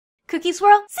Cookie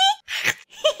Swirl, see?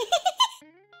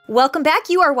 Welcome back.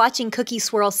 You are watching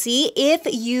CookieSwirlC. If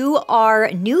you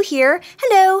are new here,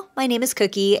 hello, my name is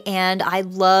Cookie and I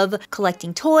love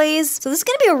collecting toys. So this is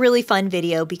gonna be a really fun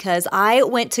video because I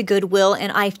went to Goodwill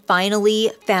and I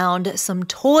finally found some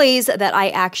toys that I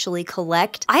actually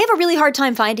collect. I have a really hard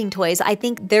time finding toys. I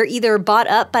think they're either bought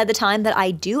up by the time that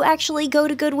I do actually go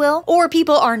to Goodwill or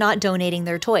people are not donating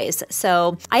their toys.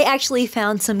 So I actually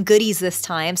found some goodies this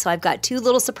time. So I've got two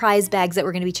little surprise bags that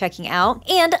we're gonna be checking out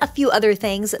and a few other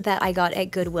things that I got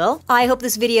at Goodwill. I hope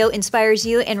this video inspires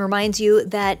you and reminds you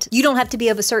that you don't have to be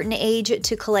of a certain age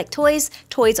to collect toys.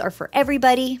 Toys are for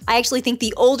everybody. I actually think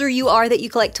the older you are that you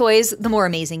collect toys, the more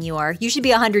amazing you are. You should be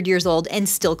 100 years old and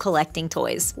still collecting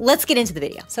toys. Let's get into the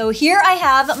video. So here I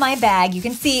have my bag. You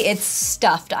can see it's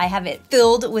stuffed. I have it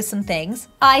filled with some things.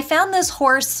 I found this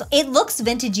horse. It looks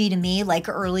vintagey to me, like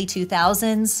early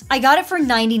 2000s. I got it for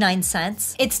 99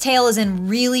 cents. Its tail is in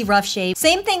really rough shape.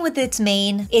 Same thing with its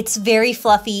mane. It's very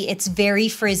fluffy. It's very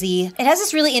frizzy. It has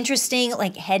this really interesting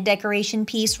like head decoration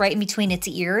piece right in between its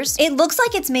ears. It looks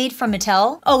like it's made from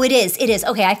Mattel. Oh, it is. It is.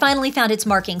 Okay, I finally found its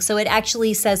marking. So it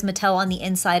actually says Mattel on the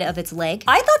inside of its leg.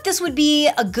 I thought this would be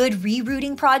a good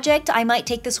rerouting project. I might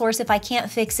take this horse if I can't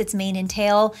fix its mane and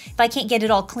tail. If I can't get it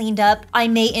all cleaned up, I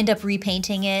may end up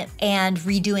repainting it and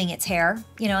redoing its hair.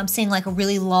 You know, I'm seeing like a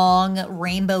really long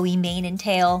rainbowy mane and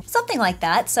tail, something like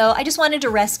that. So I just wanted to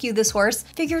rescue this horse.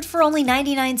 Figured for only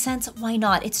 99 cents, why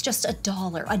not? It's just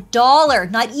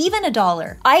 $1, not even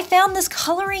 $1. I found this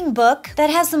coloring book that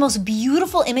has the most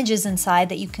beautiful images inside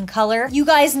that you can color. You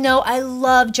guys know I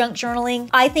love junk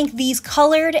journaling. I think these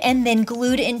colored and then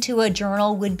glued into a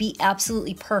journal would be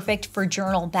absolutely perfect for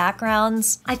journal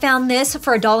backgrounds. I found this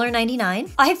for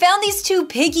 $1.99. I found these two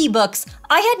Piggy books.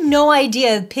 I had no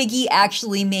idea Piggy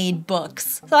actually made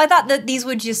books. So I thought that these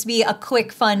would just be a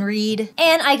quick, fun read.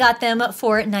 And I got them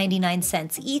for 99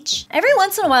 cents each. Every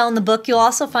once in a while in the book, you'll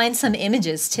also find some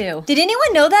images too. Did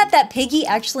anyone know that Piggy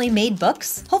actually made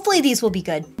books? Hopefully these will be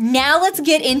good. Now let's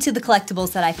get into the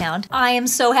collectibles that I found. I am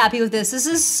so happy with this. This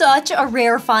is such a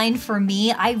rare find for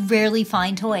me. I rarely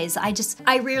find toys.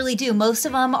 I rarely do. Most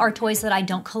of them are toys that I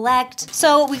don't collect.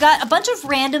 So we got a bunch of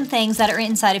random things that are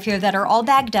inside of here that are all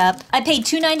bagged up. I paid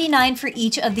 $2.99 for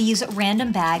each of these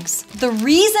random bags. The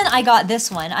reason I got this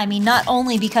one, I mean, not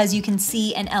only because you can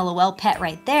see an LOL pet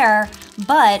right there,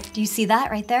 but do you see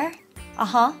that right there?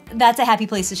 Uh-huh, that's a happy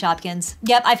place to Shopkins.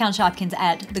 Yep, I found Shopkins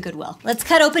at the Goodwill. Let's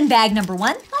cut open bag number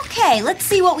one. Okay, let's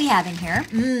see what we have in here.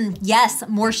 Yes,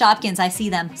 more Shopkins, I see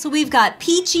them. So we've got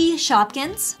Peachy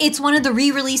Shopkins. It's one of the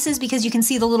re-releases because you can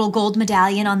see the little gold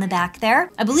medallion on the back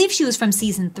there. I believe she was from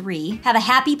season 3. Have a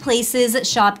Happy Places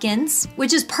Shopkins,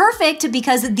 which is perfect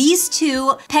because these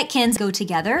two Petkins go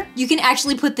together. You can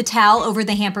actually put the towel over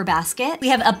the hamper basket. We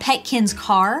have a Petkins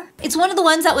car. It's one of the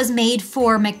ones that was made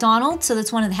for McDonald's, so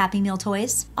that's one of the Happy Meal toys.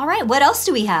 All right, what else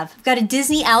do we have? We've got a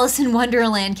Disney Alice in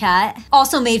Wonderland cat,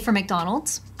 also made for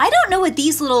McDonald's. I don't know what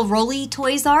these little rolly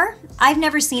toys are. I've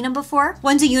never seen them before.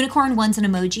 One's a unicorn, one's an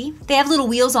emoji. They have little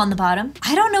wheels on the bottom.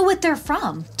 I don't know what they're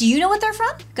from. Do you know what they're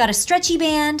from? Got a stretchy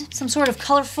band, some sort of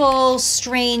colorful,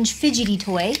 strange, fidgety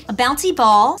toy, a bouncy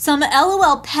ball, some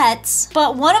LOL pets,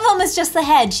 but one of them is just the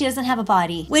head. She doesn't have a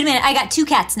body. Wait a minute, I got two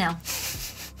cats now.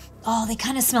 Oh, they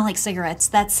kind of smell like cigarettes.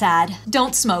 That's sad.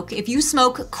 Don't smoke. If you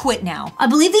smoke, quit now. I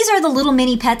believe these are the little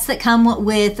mini pets that come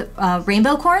with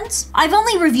rainbow corns. I've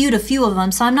only reviewed a few of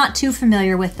them, so I'm not too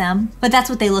familiar with them, but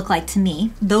that's what they look like to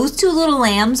me. Those two little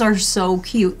lambs are so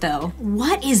cute though.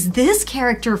 What is this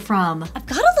character from? I've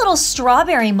got a little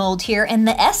strawberry mold here and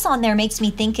the S on there makes me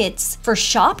think it's for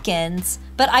Shopkins,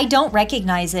 but I don't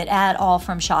recognize it at all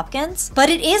from Shopkins. But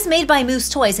it is made by Moose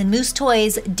Toys, and Moose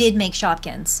Toys did make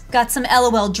Shopkins. Got some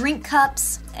LOL drink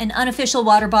cups, an unofficial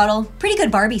water bottle. Pretty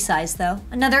good Barbie size though.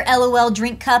 Another LOL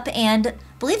drink cup and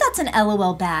I believe that's an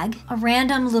LOL bag. A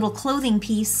random little clothing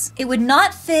piece. It would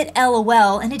not fit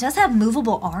LOL, and it does have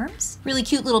movable arms. Really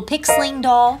cute little Pixling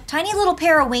doll. Tiny little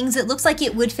pair of wings. It looks like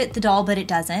it would fit the doll, but it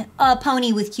doesn't. A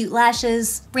pony with cute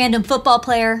lashes. Random football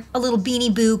player. A little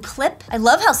Beanie Boo clip. I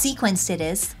love how sequenced it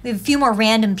is. We have a few more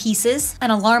random pieces. An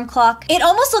alarm clock. It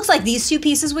almost looks like these two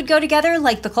pieces would go together,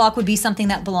 like the clock would be something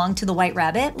that belonged to the White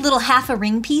Rabbit. Little half a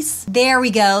ring piece. There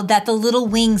we go, that the little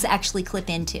wings actually clip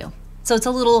into. So it's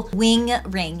a little wing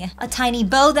ring. A tiny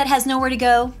bow that has nowhere to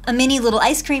go. A mini little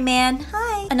ice cream man.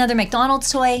 Hi. Another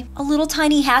McDonald's toy. A little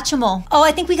tiny Hatchimal. Oh,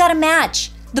 I think we got a match.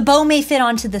 The bow may fit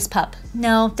onto this pup.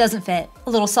 No, doesn't fit.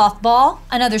 A little soft ball,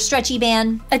 another stretchy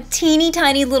band, a teeny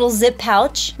tiny little zip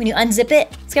pouch. When you unzip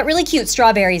it, it's got really cute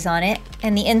strawberries on it.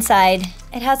 And the inside,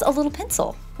 it has a little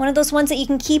pencil. one of those ones that you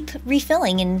can keep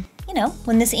refilling, and you know,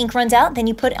 when this ink runs out, then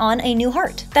you put on a new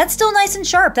heart. That's still nice and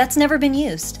sharp. That's never been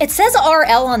used. It says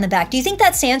RL on the back. Do you think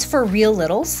that stands for Real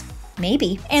Littles?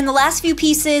 Maybe. And the last few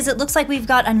pieces, it looks like we've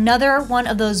got another one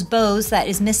of those bows that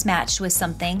is mismatched with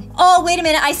something. Oh, wait a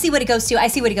minute, I see what it goes to. I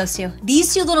see what it goes to.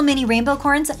 These two little mini rainbow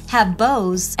corns have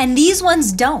bows, and these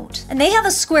ones don't. And they have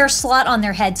a square slot on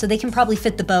their head, so they can probably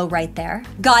fit the bow right there.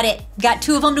 Got it. Got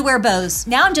 2 of them to wear bows.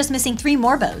 Now I'm just missing 3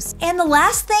 more bows. And the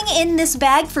last thing in this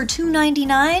bag for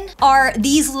 $2.99 are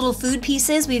these little food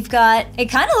pieces. We've got,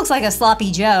 it kind of looks like a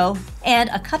sloppy Joe and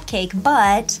a cupcake,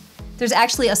 but there's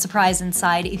actually a surprise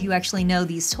inside if you actually know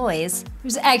these toys.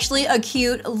 There's actually a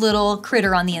cute little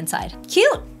critter on the inside.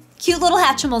 Cute! Cute little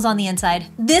Hatchimals on the inside.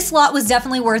 This lot was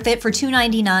definitely worth it for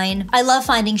 $2.99. I love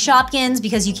finding Shopkins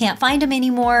because you can't find them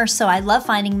anymore, so I love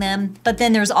finding them. But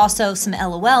then there's also some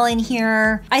LOL in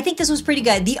here. I think this was pretty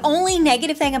good. The only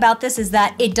negative thing about this is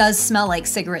that it does smell like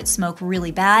cigarette smoke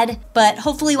really bad, but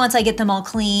hopefully once I get them all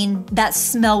clean, that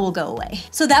smell will go away.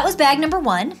 So that was bag number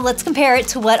 1. Let's compare it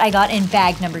to what I got in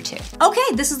bag number 2.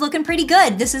 Okay, this is looking pretty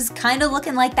good. This is kind of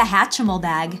looking like the Hatchimal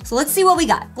bag. So let's see what we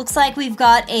got. Looks like we've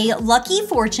got a Lucky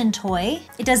Fortune toy.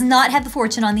 It does not have the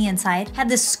fortune on the inside. Have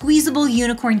this squeezable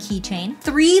unicorn keychain.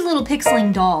 3 little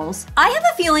pixeling dolls. I have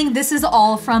a feeling this is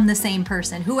all from the same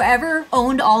person. Whoever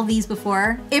owned all these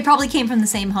before, it probably came from the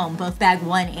same home, both bag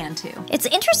 1 and 2. It's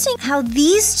interesting how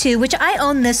these two, which I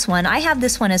own this one, I have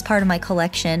this one as part of my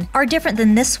collection, are different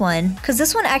than this one, because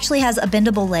this one actually has a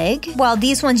bendable leg, while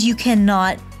these ones you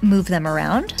cannot move them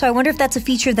around. So I wonder if that's a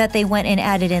feature that they went and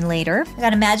added in later. I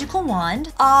got a magical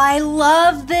wand. I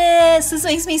love this. This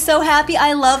makes me so happy.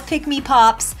 I love Pick Me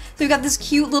Pops. So we've got this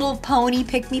cute little pony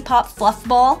Pick Me Pop fluff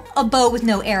ball, a bow with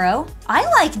no arrow. I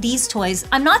like these toys.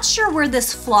 I'm not sure where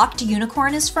this flocked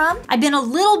unicorn is from. I've been a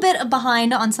little bit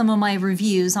behind on some of my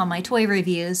reviews, on my toy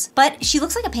reviews, but she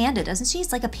looks like a panda, doesn't she?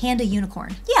 It's like a panda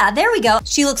unicorn. Yeah, there we go.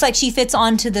 She looks like she fits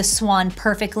onto the swan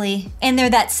perfectly. And they're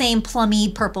that same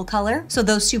plummy purple color. So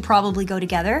those two probably go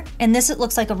together. And this, it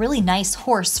looks like a really nice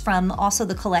horse from also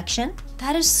the collection.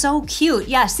 That is so cute.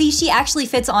 Yeah, see, she actually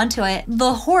fits onto it.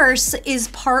 The horse is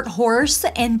part horse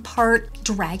and part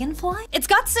dragonfly. It's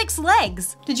got 6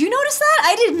 legs. Did you notice that?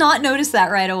 I did not notice that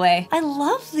right away. I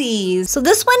love these. So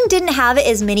this one didn't have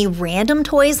as many random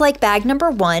toys like bag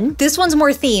number 1. This one's more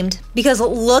themed because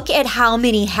look at how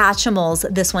many Hatchimals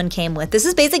this one came with. This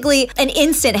is basically an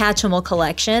instant Hatchimal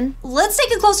collection. Let's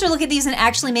take a closer look at these and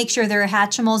actually make sure they're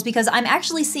Hatchimals because I'm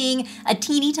actually seeing a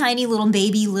teeny tiny little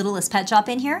baby Littlest Pet Shop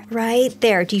in here. Right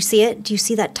there. Do you see it? Do you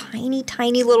see that tiny,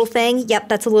 tiny little thing? Yep,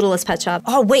 that's a Littlest Pet Shop.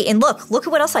 Oh, wait, and look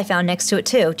at what else I found next to it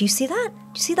too. Do you see that?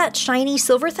 Do you see that shiny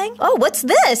silver thing? Oh, what's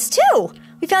this too?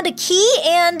 We found a key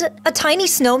and a tiny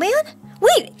snowman?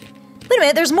 Wait a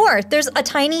minute, there's more. There's a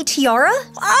tiny tiara.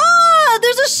 Ah,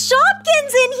 there's a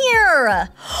Shopkins in here.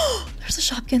 There's a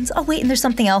Shopkins. Oh wait, and there's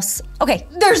something else. Okay,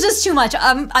 there's just too much.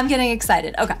 I'm getting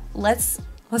excited. Okay, let's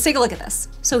take a look at this.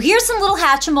 So here's some little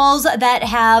Hatchimals that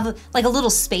have like a little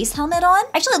space helmet on.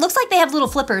 Actually, it looks like they have little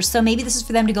flippers, so maybe this is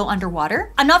for them to go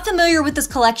underwater. I'm not familiar with this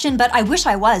collection, but I wish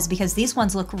I was because these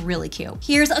ones look really cute.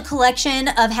 Here's a collection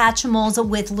of Hatchimals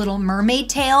with little mermaid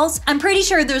tails. I'm pretty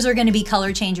sure those are gonna be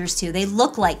color changers too. They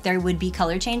look like there would be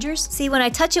color changers. See, when I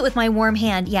touch it with my warm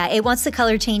hand, yeah, it wants the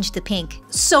color change to pink.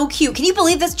 So cute. Can you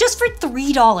believe this? Just for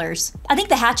 $3. I think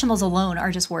the Hatchimals alone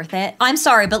are just worth it. I'm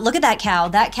sorry, but look at that cow.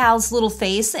 That cow's little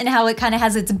face and how it kind of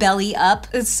has its belly up.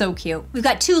 It's so cute. We've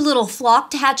got 2 little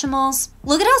flocked Hatchimals.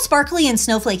 Look at how sparkly and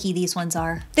snowflakey these ones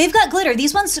are. They've got glitter.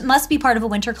 These ones must be part of a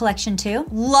winter collection too.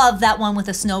 Love that one with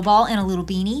a snowball and a little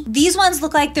beanie. These ones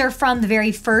look like they're from the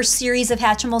very first series of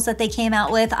Hatchimals that they came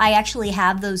out with. I actually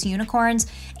have those unicorns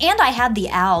and I have the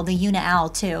owl, the Una owl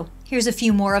too. Here's a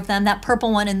few more of them. That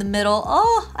purple one in the middle.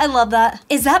 Oh, I love that.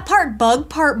 Is that part bug,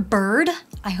 part bird?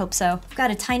 I hope so. I've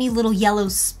got a tiny little yellow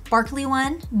sparkly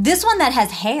one. This one that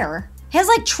has hair. It has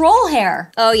like troll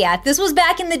hair. Oh yeah, if this was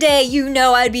back in the day, you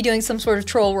know I'd be doing some sort of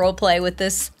troll role play with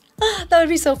this. That would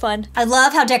be so fun. I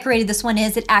love how decorated this one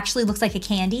is. It actually looks like a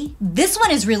candy. This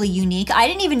one is really unique. I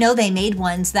didn't even know they made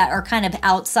ones that are kind of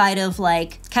outside of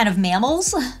like, kind of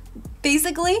mammals.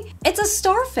 Basically, it's a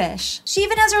starfish. She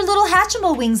even has her little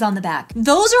Hatchimal wings on the back.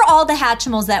 Those are all the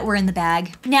Hatchimals that were in the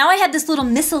bag. Now I have this little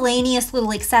miscellaneous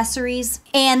little accessories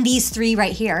and these 3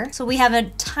 right here. So we have a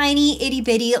tiny itty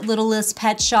bitty Littlest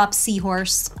Pet Shop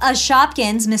seahorse, a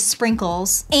Shopkins Miss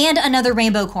Sprinkles, and another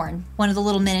rainbow corn, one of the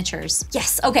little miniatures.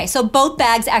 Yes, okay, so both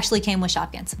bags actually came with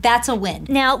Shopkins. That's a win.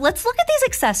 Now let's look at these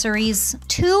accessories.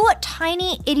 2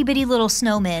 tiny itty bitty little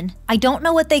snowmen. I don't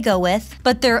know what they go with,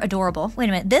 but they're adorable. Wait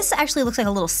a minute, this actually actually looks like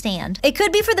a little stand. It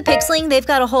could be for the Pixling. They've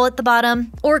got a hole at the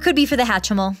bottom, or it could be for the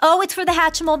Hatchimal. Oh, it's for the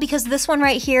Hatchimal because this one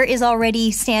right here is already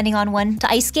standing on one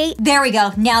to ice skate. There we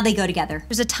go. Now they go together.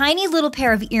 There's a tiny little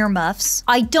pair of earmuffs.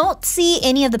 I don't see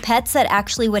any of the pets that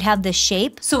actually would have this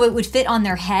shape, so it would fit on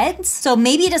their heads. So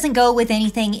maybe it doesn't go with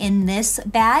anything in this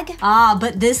bag. Ah,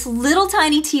 but this little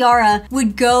tiny tiara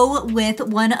would go with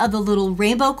one of the little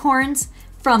rainbow corns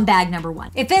from bag number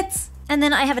 1. It fits. And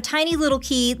then I have a tiny little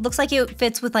key. Looks like it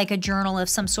fits with like a journal of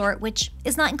some sort, which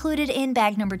is not included in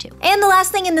bag number 2. And the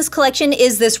last thing in this collection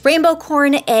is this rainbow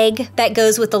corn egg that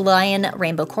goes with the lion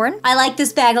rainbow corn. I like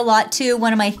this bag a lot too.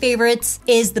 One of my favorites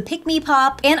is the Pick Me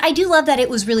Pop. And I do love that it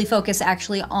was really focused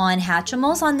actually on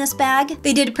Hatchimals on this bag.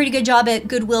 They did a pretty good job at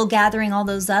Goodwill gathering all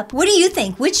those up. What do you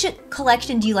think? Which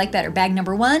collection do you like better? Bag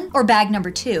number 1 or bag number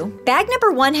 2? Bag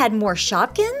number 1 had more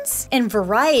Shopkins and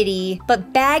variety,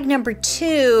 but bag number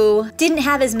 2 didn't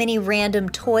have as many random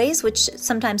toys, which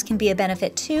sometimes can be a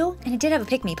benefit too. And it did have a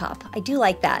Pick Me Pop. I do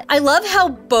like that. I love how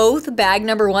both bag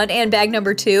number 1 and bag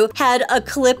number 2 had a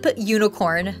clip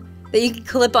unicorn that you can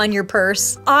clip on your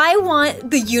purse. I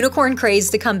want the unicorn craze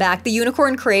to come back, the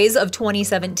unicorn craze of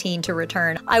 2017 to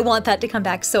return. I want that to come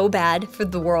back so bad for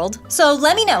the world. So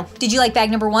let me know, did you like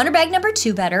bag number 1 or bag number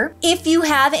 2 better? If you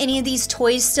have any of these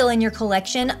toys still in your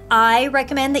collection, I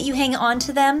recommend that you hang on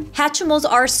to them. Hatchimals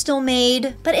are still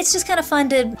made, but it's just kind of fun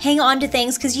to hang on to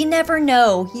things because you never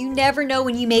know. You never know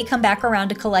when you may come back around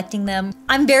to collecting them.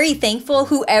 I'm very thankful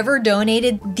whoever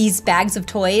donated these bags of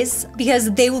toys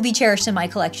because they will be cherished in my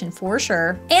collection for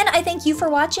sure. And I thank you for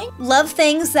watching. Love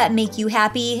things that make you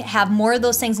happy. Have more of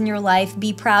those things in your life.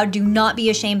 Be proud. Do not be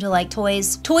ashamed to like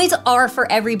toys. Toys are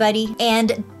for everybody,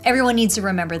 and everyone needs to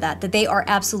remember that they are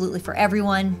absolutely for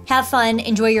everyone. Have fun,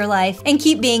 enjoy your life, and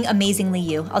keep being amazingly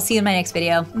you. I'll see you in my next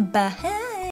video. Bye.